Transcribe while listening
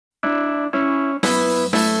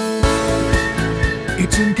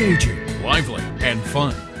It's engaging, lively, and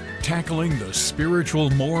fun, tackling the spiritual,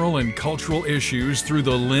 moral, and cultural issues through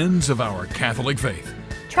the lens of our Catholic faith.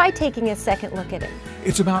 Try taking a second look at it.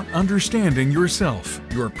 It's about understanding yourself,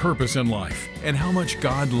 your purpose in life, and how much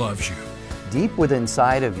God loves you. Deep within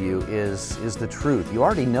inside of you is the truth. You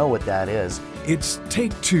already know what that is. It's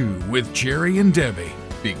Take Two with Jerry and Debbie,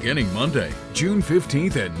 beginning Monday, June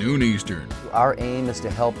 15th at noon Eastern. Our aim is to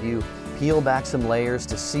help you peel back some layers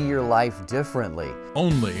to see your life differently.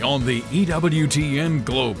 Only on the EWTN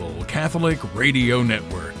Global Catholic Radio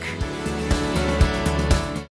Network.